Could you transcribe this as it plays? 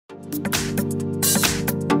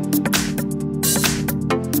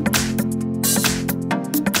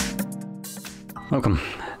Welcome.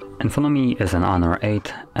 In front of me is an Honor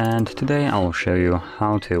 8, and today I will show you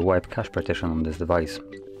how to wipe cache partition on this device.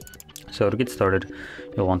 So to get started,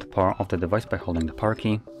 you'll want to power off the device by holding the power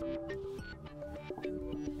key.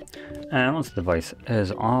 And once the device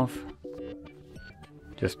is off,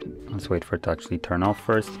 let's wait for it to actually turn off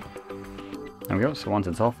first. There we go. So once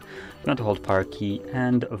it's off, you want to hold power key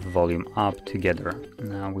and volume up together.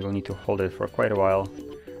 Now we will need to hold it for quite a while.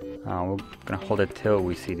 We're gonna hold it till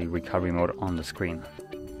we see the recovery mode on the screen.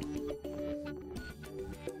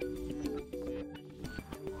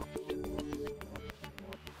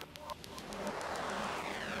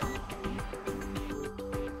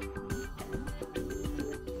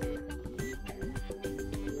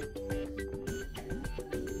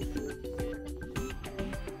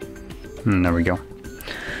 And there we go.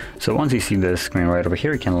 So once you see the screen right over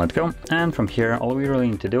here, you can let go, and from here all we really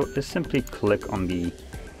need to do is simply click on the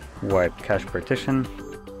wipe cache partition.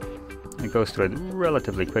 It goes through it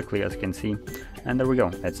relatively quickly, as you can see, and there we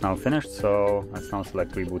go. It's now finished, so let's now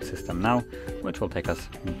select reboot system now, which will take us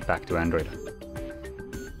back to Android.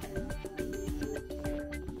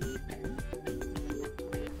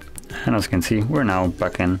 And as you can see, we're now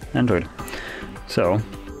back in Android. So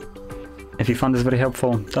if you found this very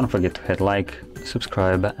helpful, don't forget to hit like,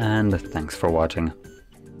 subscribe, and thanks for watching.